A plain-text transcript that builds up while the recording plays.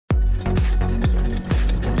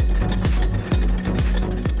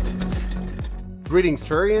Greetings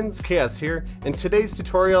Terrarians, Khaios here. In today's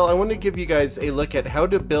tutorial I want to give you guys a look at how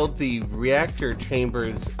to build the reactor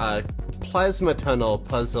chambers plasma tunnel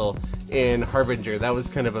puzzle in Harbinger. That was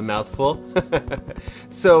kind of a mouthful.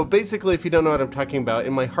 So basically, if you don't know what I'm talking about,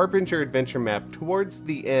 in my Harbinger Adventure map, towards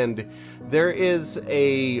the end, there is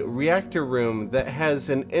a reactor room that has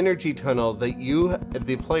an energy tunnel that you,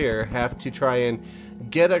 the player, have to try and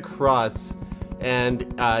get across.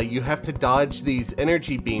 And you have to dodge these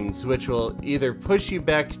energy beams, which will either push you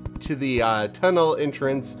back to the tunnel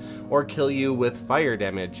entrance or kill you with fire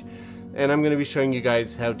damage. And I'm going to be showing you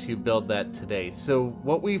guys how to build that today. So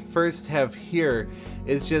what we first have here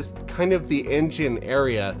is just kind of the engine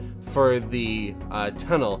area for the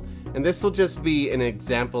tunnel. And this will just be an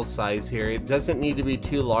example size here. It doesn't need to be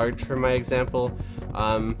too large for my example.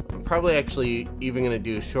 I'm probably actually even going to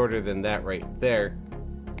do shorter than that right there.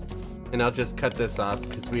 And I'll just cut this off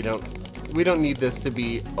because we don't need this to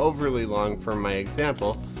be overly long for my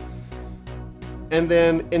example. And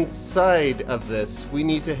then inside of this, we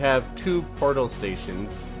need to have two portal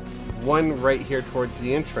stations. One right here towards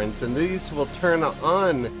the entrance, and these will turn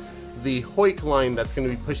on the hoik line that's going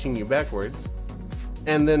to be pushing you backwards.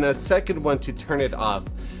 And then a second one to turn it off.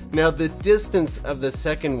 Now the distance of the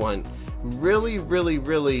second one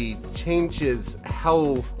really changes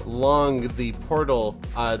how long the portal,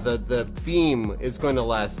 the beam is going to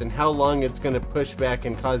last and how long it's going to push back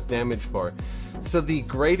and cause damage for. So the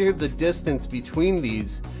greater the distance between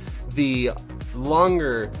these, the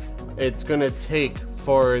longer it's going to take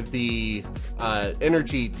for the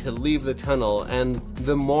energy to leave the tunnel, and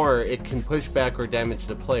the more it can push back or damage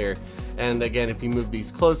the player. And again, if you move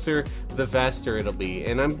these closer, the faster it'll be.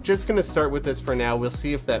 And I'm just going to start with this for now. We'll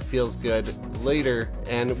see if that feels good later,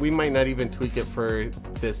 and we might not even tweak it for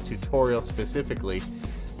this tutorial specifically.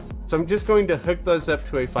 So I'm just going to hook those up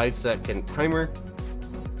to a 5-second timer.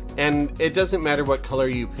 And it doesn't matter what color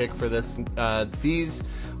you pick for this. These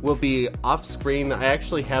will be off screen. I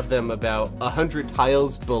actually have them about 100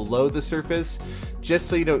 tiles below the surface, just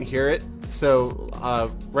so you don't hear it. So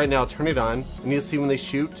right now I'll turn it on, and you'll see when they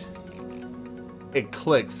shoot, it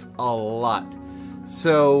clicks a lot.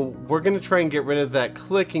 So we're going to try and get rid of that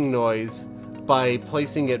clicking noise by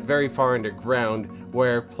placing it very far underground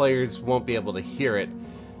where players won't be able to hear it.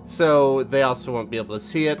 So they also won't be able to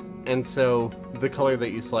see it, and so the color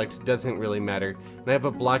that you select doesn't really matter. And I have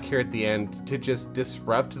a block here at the end to just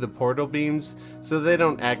disrupt the portal beams so they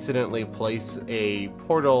don't accidentally place a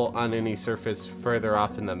portal on any surface further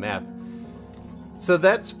off in the map. So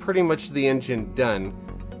that's pretty much the engine done.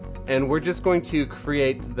 And we're just going to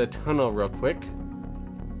create the tunnel real quick.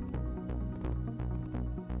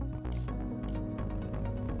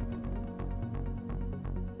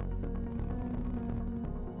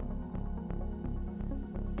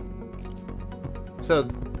 So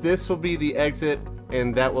this will be the exit,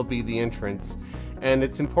 and that will be the entrance. And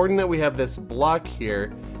it's important that we have this block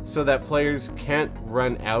here so that players can't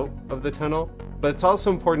run out of the tunnel. But it's also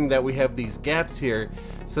important that we have these gaps here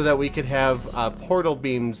so that we could have portal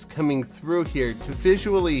beams coming through here to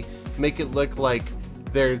visually make it look like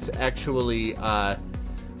there's actually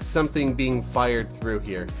something being fired through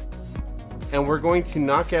here. And we're going to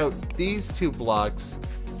knock out these two blocks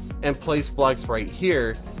and place blocks right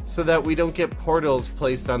here so that we don't get portals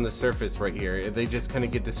placed on the surface right here. They just kind of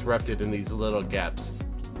get disrupted in these little gaps.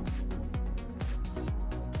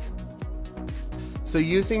 So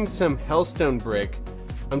using some hellstone brick,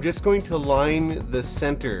 I'm just going to line the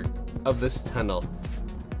center of this tunnel.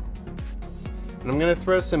 And I'm going to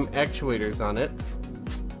throw some actuators on it.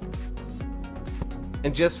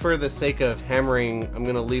 And just for the sake of hammering, I'm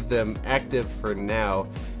going to leave them active for now.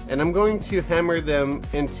 And I'm going to hammer them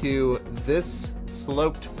into this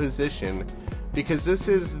sloped position, because this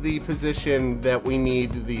is the position that we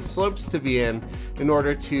need the slopes to be in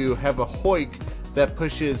order to have a hoik that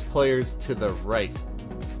pushes players to the right.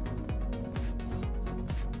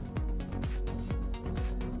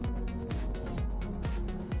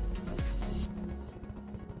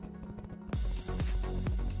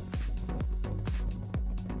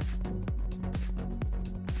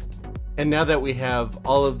 And now that we have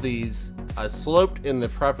all of these sloped in the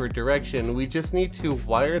proper direction, we just need to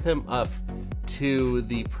wire them up to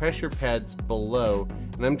the pressure pads below.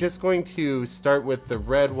 And I'm just going to start with the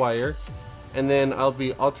red wire, and then I'll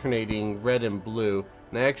be alternating red and blue.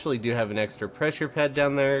 And I actually do have an extra pressure pad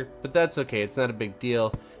down there, but that's okay, it's not a big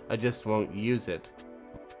deal. I just won't use it.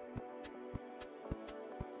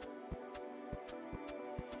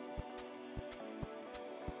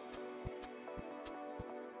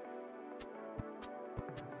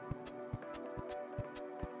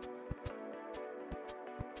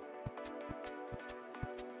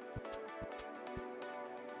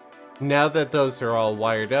 Now that those are all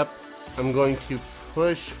wired up, I'm going to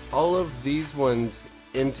push all of these ones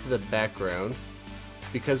into the background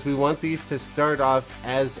because we want these to start off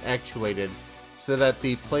as actuated so that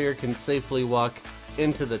the player can safely walk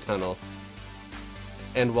into the tunnel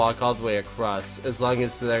and walk all the way across as long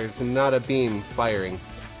as there's not a beam firing.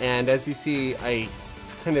 And as you see, I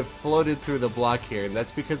kind of floated through the block here, and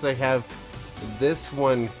that's because I have this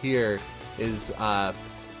one here is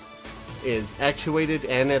actuated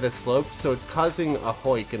and at a slope, so it's causing a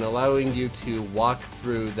hoik and allowing you to walk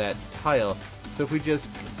through that tile. So if we just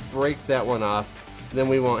break that one off, then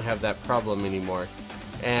we won't have that problem anymore.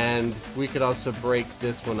 And we could also break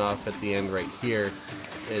this one off at the end right here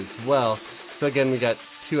as well. So again, we got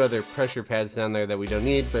two other pressure pads down there that we don't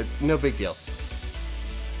need, but no big deal.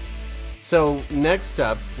 So next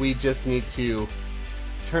up, we just need to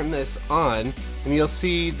turn this on, and you'll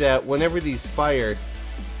see that whenever these fire,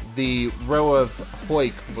 the row of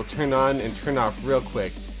hoik will turn on and turn off real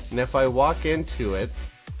quick. And if I walk into it,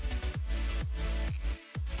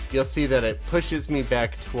 you'll see that it pushes me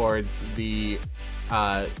back towards the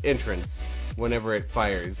entrance whenever it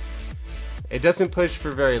fires. It doesn't push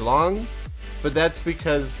for very long, but that's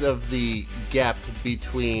because of the gap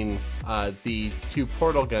between the two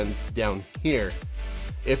portal guns down here.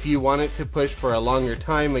 If you want it to push for a longer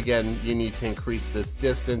time, again, you need to increase this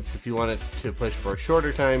distance. If you want it to push for a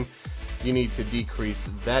shorter time, you need to decrease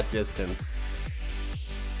that distance.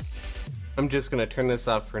 I'm just going to turn this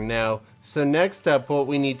off for now. So next up, what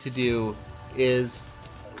we need to do is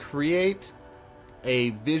create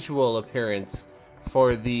a visual appearance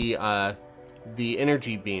for the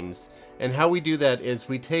energy beams. And how we do that is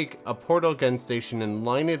we take a portal gun station and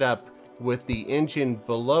line it up with the engine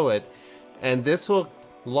below it, and this will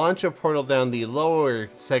launch a portal down the lower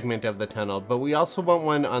segment of the tunnel, but we also want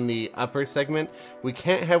one on the upper segment. We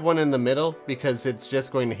can't have one in the middle because it's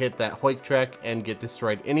just going to hit that hoik track and get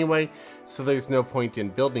destroyed anyway, so there's no point in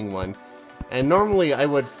building one. And normally I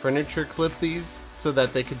would furniture clip these so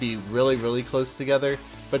that they could be really close together,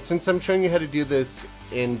 but since I'm showing you how to do this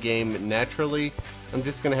in game naturally, I'm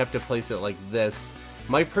just gonna have to place it like this.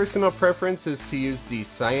 My personal preference is to use the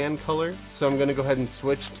cyan color, so I'm gonna go ahead and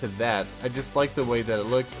switch to that. I just like the way that it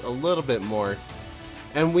looks a little bit more.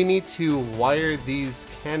 And we need to wire these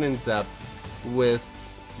cannons up with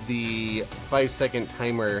the 5-second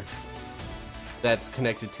timer that's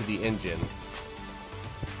connected to the engine.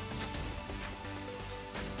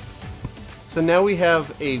 So now we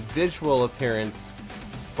have a visual appearance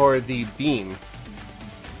for the beam.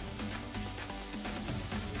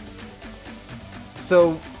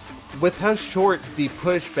 So with how short the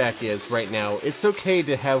pushback is right now, it's okay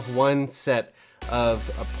to have one set of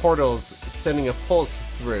portals sending a pulse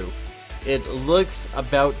through. It looks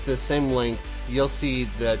about the same length. You'll see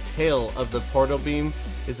the tail of the portal beam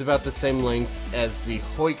is about the same length as the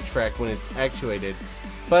hoik track when it's actuated.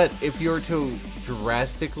 But if you were to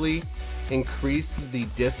drastically increase the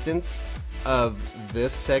distance of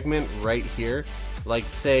this segment right here, like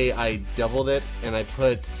say I doubled it and I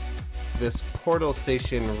put this portal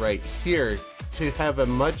station right here to have a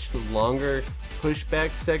much longer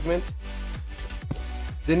pushback segment,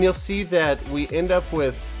 then you'll see that we end up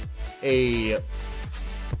with a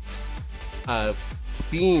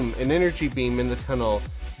beam, an energy beam in the tunnel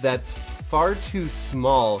that's far too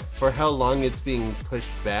small for how long it's being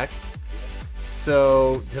pushed back.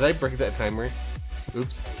 So, did I break that timer?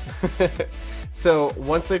 Oops. So,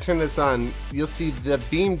 once I turn this on, you'll see the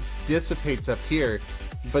beam dissipates up here,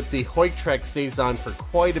 but the hoik track stays on for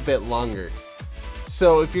quite a bit longer.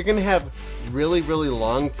 So, if you're going to have really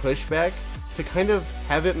long pushback, to kind of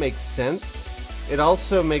have it make sense, it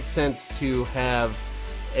also makes sense to have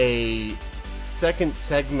a second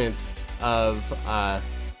segment of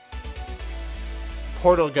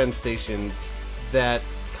portal gun stations that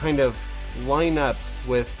kind of line up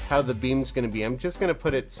with how the beam's going to be. I'm just going to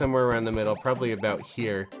put it somewhere around the middle, probably about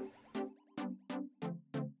here,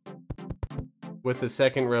 with the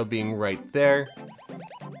second row being right there.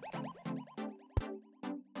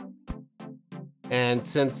 And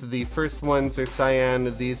since the first ones are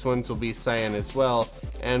cyan, these ones will be cyan as well,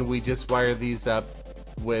 and we just wire these up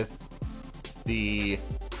with the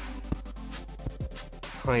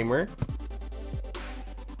timer.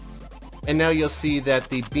 And now you'll see that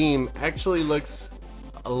the beam actually looks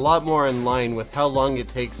a lot more in line with how long it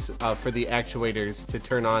takes for the actuators to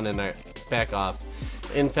turn on and back off.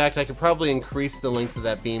 In fact, I could probably increase the length of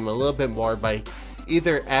that beam a little bit more by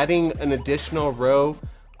either adding an additional row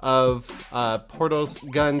of portal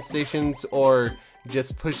gun stations or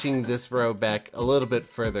just pushing this row back a little bit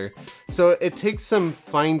further. So it takes some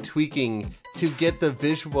fine tweaking to get the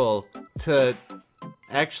visual to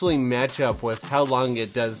actually match up with how long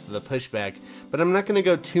it does the pushback. But I'm not going to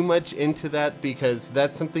go too much into that because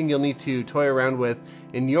that's something you'll need to toy around with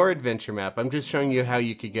in your adventure map. I'm just showing you how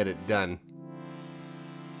you could get it done.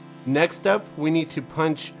 Next up, we need to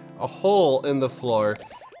punch a hole in the floor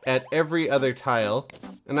at every other tile.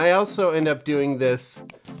 And I also end up doing this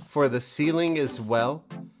for the ceiling as well.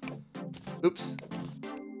 Oops.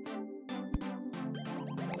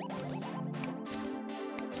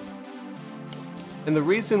 And the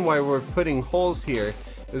reason why we're putting holes here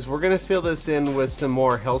is we're going to fill this in with some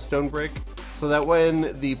more hellstone brick so that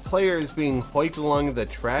when the player is being hoiked along the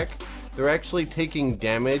track, they're actually taking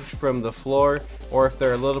damage from the floor, or if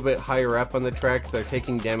they're a little bit higher up on the track, they're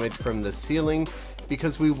taking damage from the ceiling,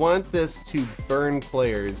 because we want this to burn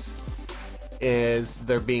players as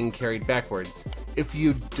they're being carried backwards. If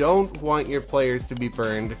you don't want your players to be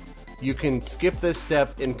burned, you can skip this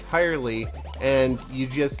step entirely and you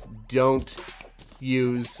just don't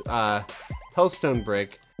use hellstone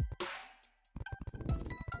brick.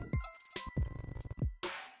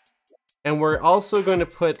 And we're also going to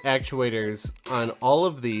put actuators on all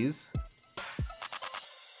of these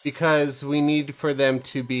because we need for them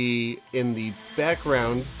to be in the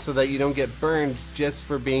background so that you don't get burned just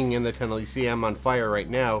for being in the tunnel. You see I'm on fire right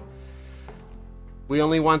now. We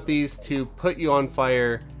only want these to put you on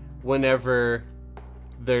fire whenever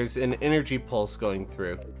there's an energy pulse going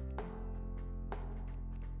through.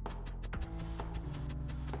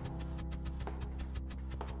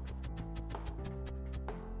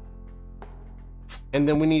 And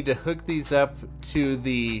then we need to hook these up to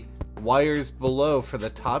the wires below for the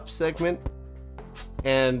top segment.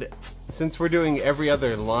 And since we're doing every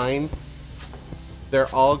other line, they're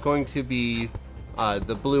all going to be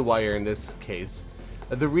the blue wire in this case.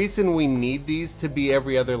 The reason we need these to be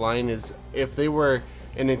every other line is if they were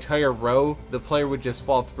an entire row, the player would just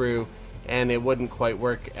fall through and it wouldn't quite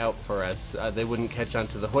work out for us. They wouldn't catch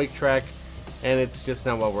onto the hoik track, and it's just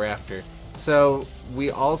not what we're after. So we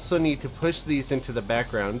also need to push these into the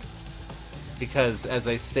background because, as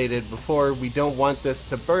I stated before, we don't want this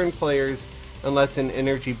to burn players unless an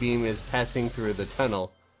energy beam is passing through the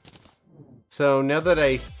tunnel. So now that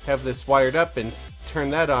I have this wired up and turn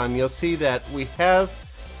that on, you'll see that we have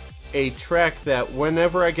a track that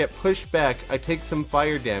whenever I get pushed back, I take some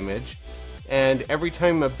fire damage, and every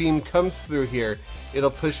time a beam comes through here, it'll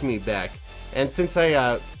push me back. And since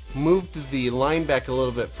I moved the line back a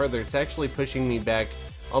little bit further, it's actually pushing me back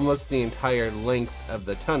almost the entire length of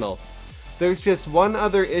the tunnel. There's just one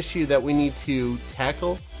other issue that we need to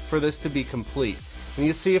tackle for this to be complete. And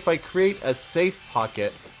you see if I create a safe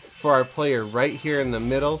pocket for our player right here in the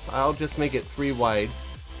middle, I'll just make it 3 wide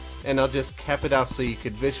and I'll just cap it off so you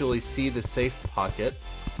could visually see the safe pocket.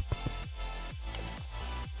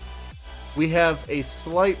 We have a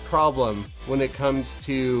slight problem when it comes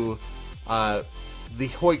to the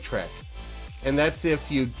hoik track, and that's if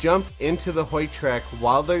you jump into the hoik track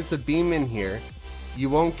while there's a beam in here, you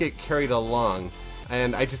won't get carried along.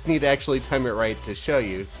 And I just need to actually time it right to show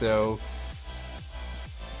you. So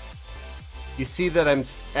you see that I'm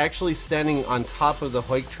actually standing on top of the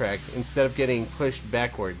hoik track instead of getting pushed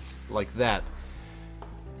backwards like that.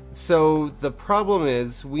 So the problem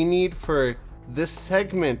is we need for this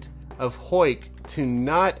segment of hoik to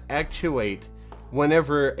not actuate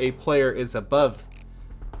whenever a player is above.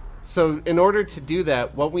 So in order to do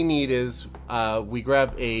that, what we need is we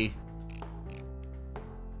grab a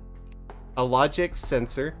logic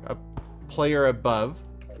sensor, a player above.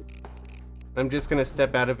 I'm just going to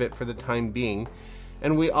step out of it for the time being.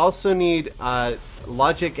 And we also need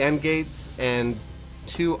logic end gates and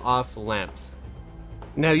 2 off lamps.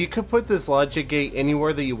 Now you could put this logic gate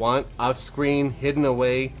anywhere that you want, off screen, hidden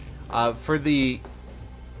away. For the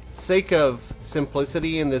sake of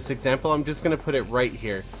simplicity in this example, I'm just going to put it right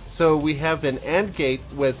here. So we have an AND gate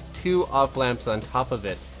with 2 off lamps on top of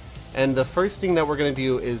it. And the first thing that we're going to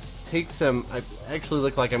do is take some, I actually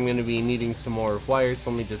look like I'm going to be needing some more wires,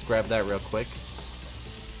 so let me just grab that real quick.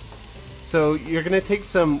 So you're going to take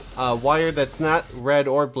some wire that's not red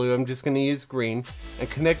or blue, I'm just going to use green, and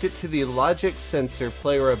connect it to the logic sensor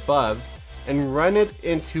player above, and run it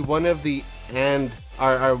into one of the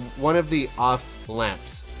one of the off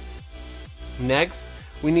lamps. Next,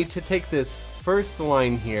 we need to take this first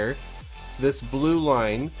line here, this blue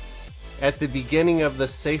line, at the beginning of the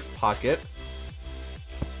safe pocket,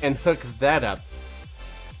 and hook that up.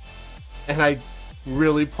 And I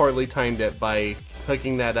really poorly timed it by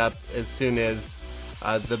hooking that up as soon as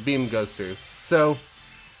the beam goes through. So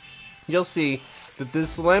you'll see that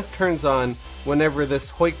this lamp turns on whenever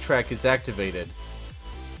this hoik track is activated.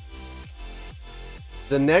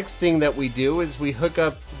 The next thing that we do is we hook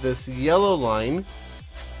up this yellow line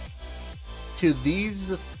to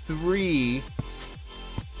these 3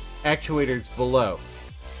 actuators below.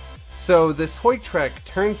 So this hoik track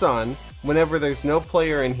turns on whenever there's no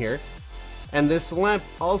player in here, and this lamp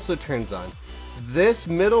also turns on. This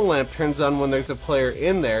middle lamp turns on when there's a player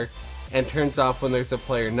in there, and turns off when there's a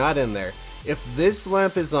player not in there. If this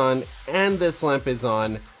lamp is on and this lamp is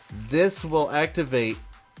on, this will activate,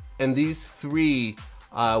 and these 3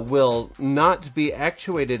 will not be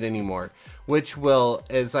actuated anymore, which will,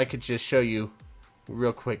 as I could just show you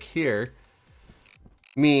real quick here,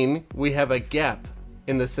 mean we have a gap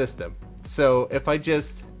in the system. So if I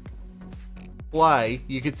just fly,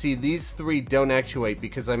 you can see these 3 don't actuate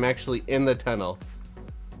because I'm actually in the tunnel.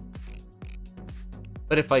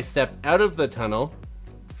 But if I step out of the tunnel,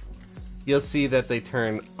 you'll see that they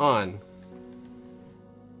turn on.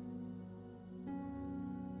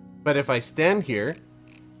 But if I stand here,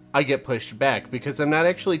 I get pushed back because I'm not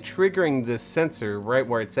actually triggering this sensor right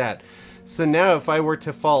where it's at. So now if I were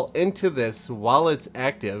to fall into this while it's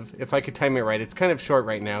active, if I could time it right, it's kind of short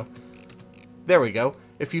right now. There we go.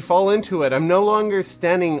 If you fall into it, I'm no longer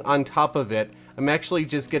standing on top of it. I'm actually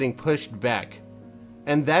just getting pushed back.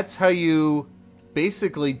 And that's how you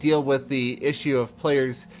basically deal with the issue of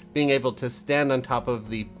players being able to stand on top of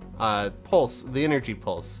the pulse, the energy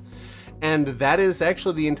pulse. And that is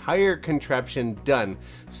actually the entire contraption done.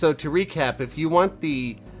 So to recap, if you want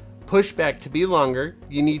the pushback to be longer,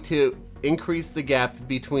 you need to increase the gap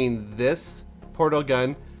between this portal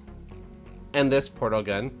gun and this portal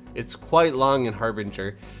gun. It's quite long in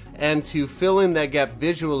Harbinger. And to fill in that gap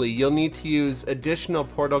visually, you'll need to use additional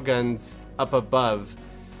portal guns up above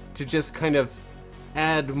to just kind of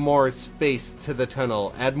add more space to the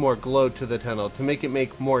tunnel, add more glow to the tunnel to make it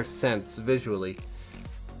make more sense visually.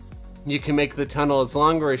 You can make the tunnel as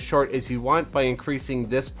long or as short as you want by increasing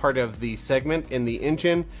this part of the segment in the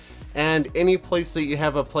engine, and any place that you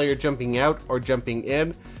have a player jumping out or jumping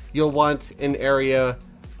in, you'll want an area,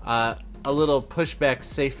 a little pushback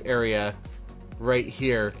safe area right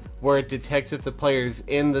here where it detects if the player's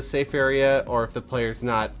in the safe area or if the player's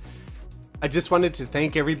not. I just wanted to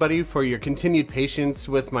thank everybody for your continued patience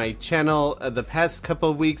with my channel. The past couple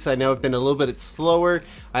of weeks I know I've been a little bit slower.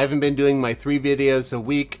 I haven't been doing my 3 videos a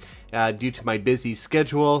week due to my busy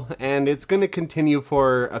schedule, and it's going to continue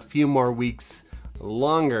for a few more weeks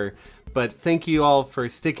longer. But thank you all for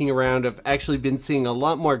sticking around. I've actually been seeing a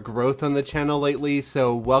lot more growth on the channel lately,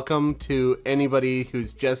 so welcome to anybody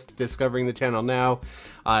who's just discovering the channel now.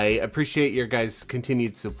 I appreciate your guys'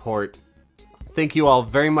 continued support. Thank you all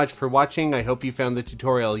very much for watching. I hope you found the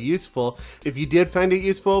tutorial useful. If you did find it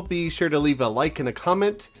useful, be sure to leave a like and a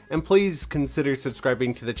comment, and please consider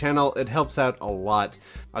subscribing to the channel. It helps out a lot.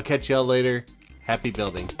 I'll catch you all later. Happy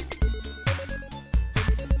building.